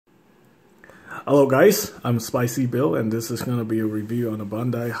Hello guys, I'm Spicy Bill and this is going to be a review on the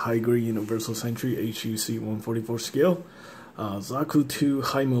Bandai High Grade Universal Century HGUC 144 scale Zaku 2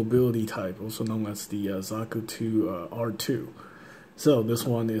 High Mobility Type, also known as the Zaku 2 R2. So this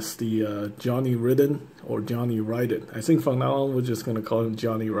one is the J.Ridden or J.Ridden. I think from now on we're just going to call him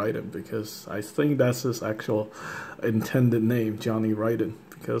J.Ridden because I think that's his actual intended name, J.Ridden,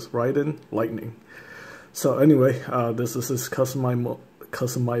 because Ridden, lightning. So anyway, this is his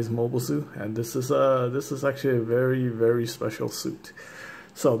customized mobile suit, and this is actually a very special suit.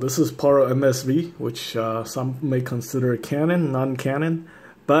 So this is part of MSV, which some may consider canon, non-canon.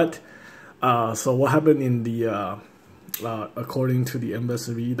 But so what happened in the according to the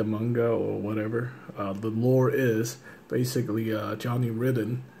MSV, the manga or whatever, the lore is basically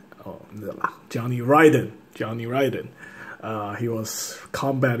J.Ridden, he was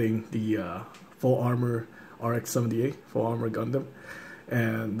combating the full armor RX-78, full armor Gundam.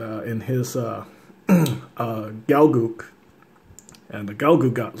 And in his Galguk, and the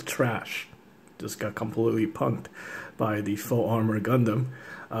Galguk got trashed, just got completely punked by the full armor Gundam.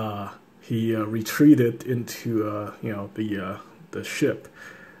 He retreated into the ship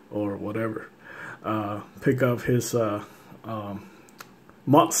or whatever, pick up his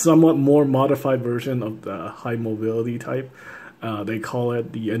somewhat more modified version of the high mobility type.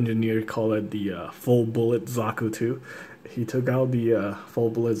 The engineer call it the full bullet Zaku 2. He took out the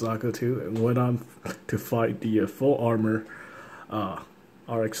full bullet Zaku 2 and went on to fight the full armor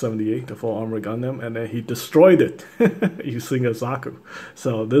RX-78, the full armor Gundam, and then he destroyed it using a Zaku.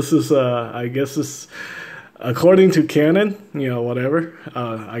 So this is, I guess this, according to canon, whatever,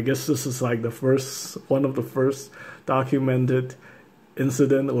 I guess this is like one of the first documented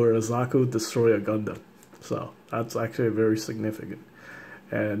incident where a Zaku destroyed a Gundam. So that's actually very significant.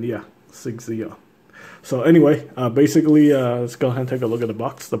 And yeah, 6-0. So anyway, basically, let's go ahead and take a look at the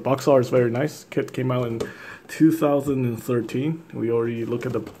box. The box art is very nice. Kit came out in 2013. We already looked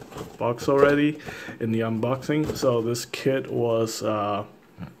at the box already in the unboxing. So this kit was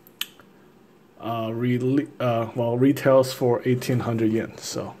retails for 1,800 yen.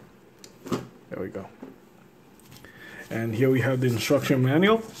 So there we go. And here we have the instruction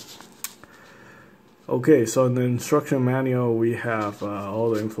manual. Okay, so in the instruction manual we have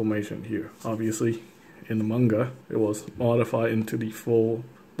all the information here. Obviously, in the manga, it was modified into the full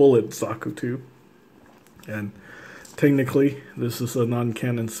bullet Zaku 2. And technically, this is a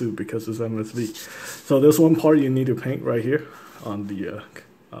non-canon suit because it's MSV. So there's one part you need to paint right here on the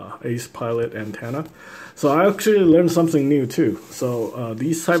Ace Pilot antenna. So I actually learned something new too. So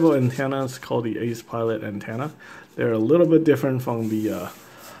these type of antennas called the Ace Pilot antenna. They're a little bit different from the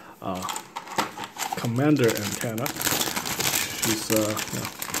Commander antenna.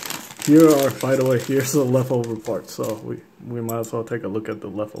 Here are, by the way, here's the leftover part, so we might as well take a look at the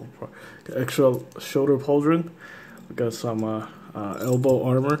leftover part. The extra shoulder pauldron. We got some elbow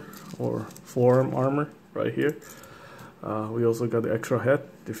armor or forearm armor right here. We also got the extra head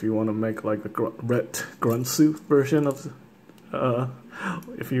if you want to make like a red grunt suit version of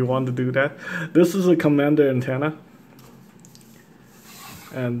if you want to do that. This is a Commander antenna.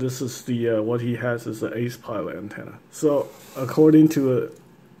 And this is the what he has is the Ace Pilot antenna. So according to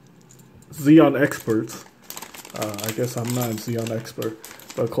Xeon experts, I guess I'm not a Xeon expert,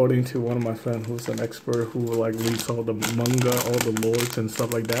 but according to one of my friends who's an expert who like reads all the manga, all the lores and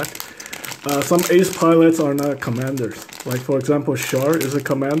stuff like that, some Ace Pilots are not commanders. Like for example, Char is a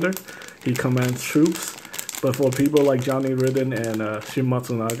commander. He commands troops. But for people like J.Ridden and Shin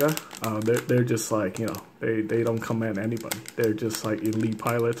Matsunaga, they're just like, they don't command anybody. They're just like elite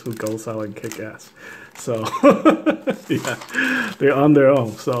pilots who goes out and kick ass. So, yeah, they're on their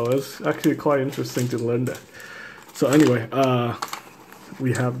own. So it's actually quite interesting to learn that. So anyway,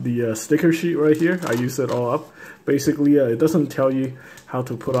 we have the sticker sheet right here. I use it all up. Basically, it doesn't tell you how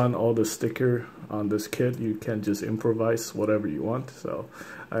to put on all the sticker on this kit. You can just improvise whatever you want. So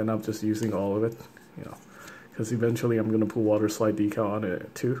I end up just using all of it, because eventually I'm going to put water slide decal on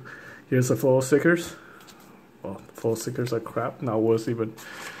it too. Here's the full stickers. Well, full stickers are crap, not worth even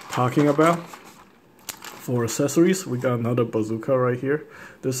talking about. For accessories, we got another bazooka right here.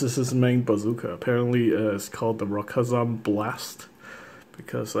 This is his main bazooka. Apparently it's called the Rakazan Blast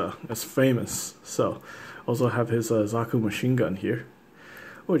because it's famous. So also have his Zaku machine gun here,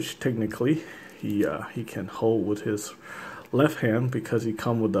 which technically he can hold with his left hand because he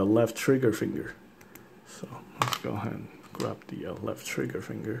comes with the left trigger finger. So let's go ahead and grab the left trigger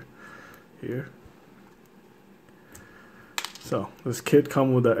finger here. So this kit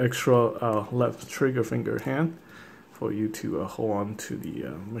comes with an extra left trigger finger hand for you to hold on to the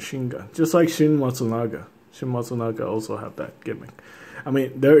machine gun, just like Shin Matsunaga. Shin Matsunaga also have that gimmick. I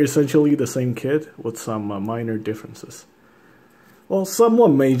mean, they're essentially the same kit with some minor differences. Well, somewhat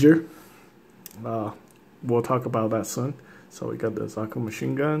major. We'll talk about that soon. So we got the Zaku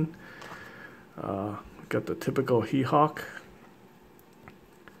machine gun. We got the typical He-Hawk.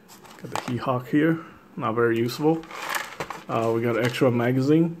 Got the He-Hawk here. Not very useful. We got extra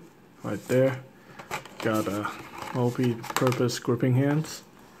magazine right there. Got a multi-purpose gripping hands.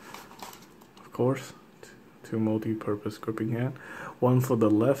 Of course. Two multi-purpose gripping hand. One for the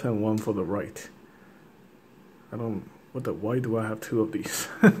left and one for the right. Why do I have two of these?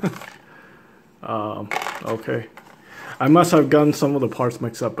 Okay. I must have gotten some of the parts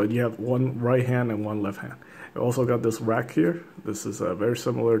mixed up, but you have one right hand and one left hand. You also got this rack here. This is very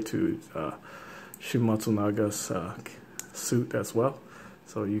similar to Shin Matsunaga's suit as well.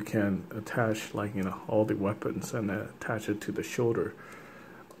 So you can attach, like, you know, all the weapons and attach it to the shoulder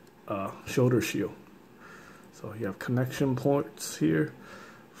shield. So you have connection ports here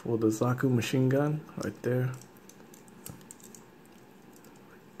for the Zaku machine gun right there.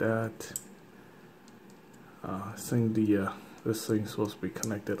 Like that. I think this thing's supposed to be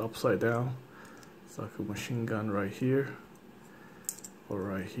connected upside down. Zaku machine gun right here, or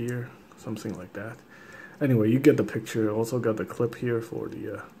right here, something like that. Anyway, you get the picture. Also got the clip here for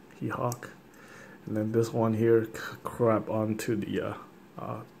the He-Hawk, and then this one here grab onto the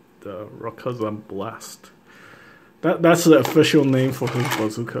Rakuzan Blast. That's the official name for his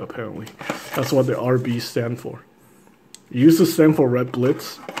bazooka, apparently. That's what the RB stand for. It used to stand for Red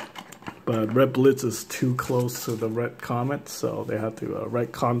Blitz, but Red Blitz is too close to the Red Comet, so they had to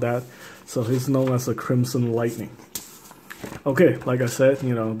retcon that. So he's known as the Crimson Lightning. Okay, like I said,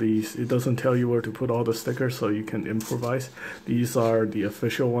 you know, it doesn't tell you where to put all the stickers, so you can improvise. These are the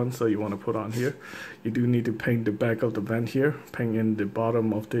official ones that you want to put on here. You do need to paint the back of the vent here, paint in the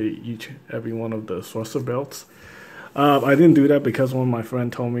bottom of every one of the thruster belts. I didn't do that because one of my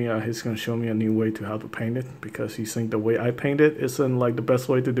friends told me he's going to show me a new way to how to paint it, because he thinks the way I paint it isn't like the best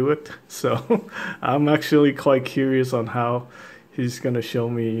way to do it. So I'm actually quite curious on how he's going to show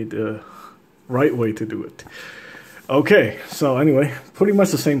me the right way to do it. Okay, so anyway, pretty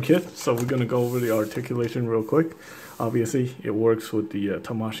much the same kit. So we're going to go over the articulation real quick. Obviously, it works with the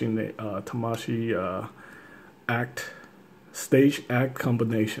Tamashii stage act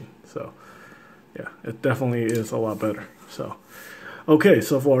combination. So yeah, it definitely is a lot better. So, okay,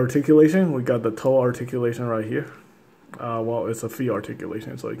 so for articulation, we got the toe articulation right here. Well, it's a feet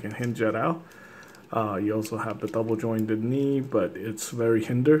articulation, so you can hinge it out. You also have the double jointed knee, but it's very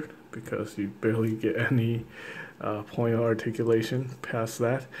hindered because you barely get any point of articulation past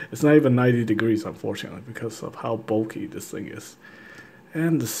that. It's not even 90 degrees, unfortunately, because of how bulky this thing is.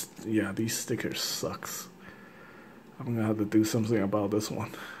 And this, yeah, these stickers sucks. I'm gonna have to do something about this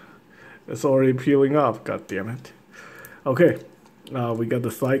one. It's already peeling off, god damn it. Okay, we got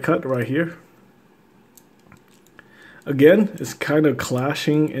the thigh cut right here. Again, it's kind of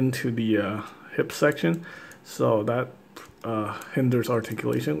clashing into the hip section, so that hinders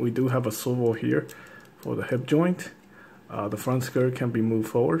articulation. We do have a swivel here for the hip joint. The front skirt can be moved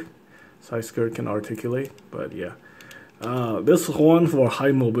forward. Side skirt can articulate, but yeah. This one for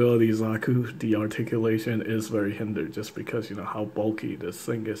high mobility Zaku, the articulation is very hindered just because, you know, how bulky this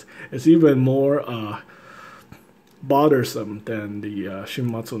thing is. It's even more bothersome than the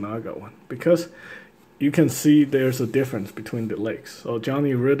Shin Matsunaga one, because you can see there's a difference between the legs. So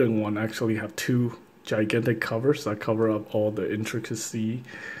J.Ridden one actually have two gigantic covers that cover up all the intricacy,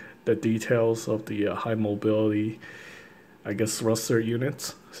 the details of the high mobility, I guess, thruster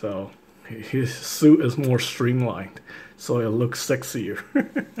units. So his suit is more streamlined, so it looks sexier.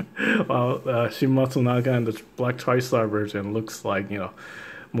 While Shin Matsunaga and the Black Tri-Star version looks like, you know,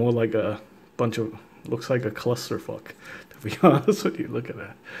 more like a bunch of, looks like a clusterfuck. To be honest with you, look at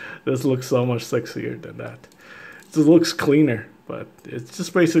that. This looks so much sexier than that. It just looks cleaner, but it's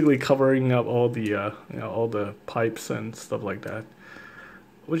just basically covering up all the, you know, all the pipes and stuff like that,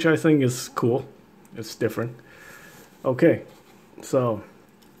 which I think is cool. It's different. Okay, so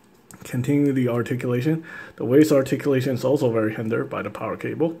continue the articulation. The waist articulation is also very hindered by the power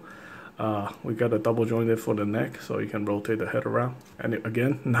cable. We got a double jointed for the neck, so you can rotate the head around. And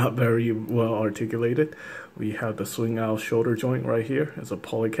again, not very well articulated. We have the swing out shoulder joint right here. It's a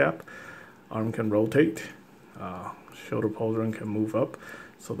polycap. Arm can rotate. Shoulder pauldron can move up,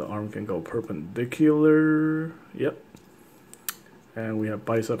 so the arm can go perpendicular. Yep. And we have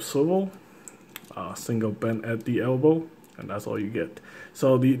bicep swivel. Single bend at the elbow. And that's all you get.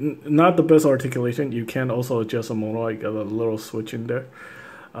 So not the best articulation. You can also adjust the motor. You got a little switch in there.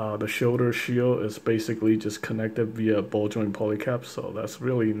 The shoulder shield is basically just connected via ball joint polycap, so that's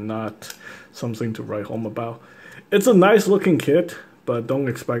really not something to write home about. It's a nice looking kit, but don't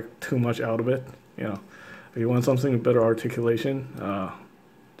expect too much out of it. You know, if you want something with better articulation,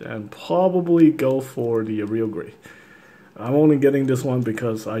 then probably go for the real gray. I'm only getting this one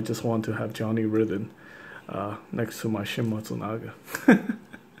because I just want to have J.Ridden next to my Shin Matsunaga.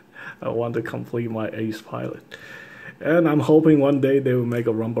 I want to complete my ace pilot. And I'm hoping one day they will make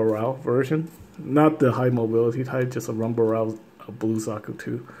a Rumble Rao version. Not the high mobility type, just a Rumble Rao blue Zaku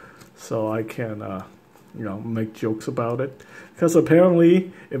 2. So I can, you know, make jokes about it. Because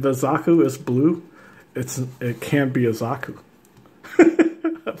apparently, if a Zaku is blue, it can't be a Zaku.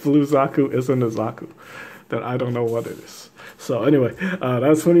 A blue Zaku isn't a Zaku. Then I don't know what it is. So anyway,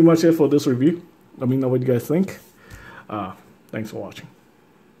 that's pretty much it for this review. Let me know what you guys think. Thanks for watching.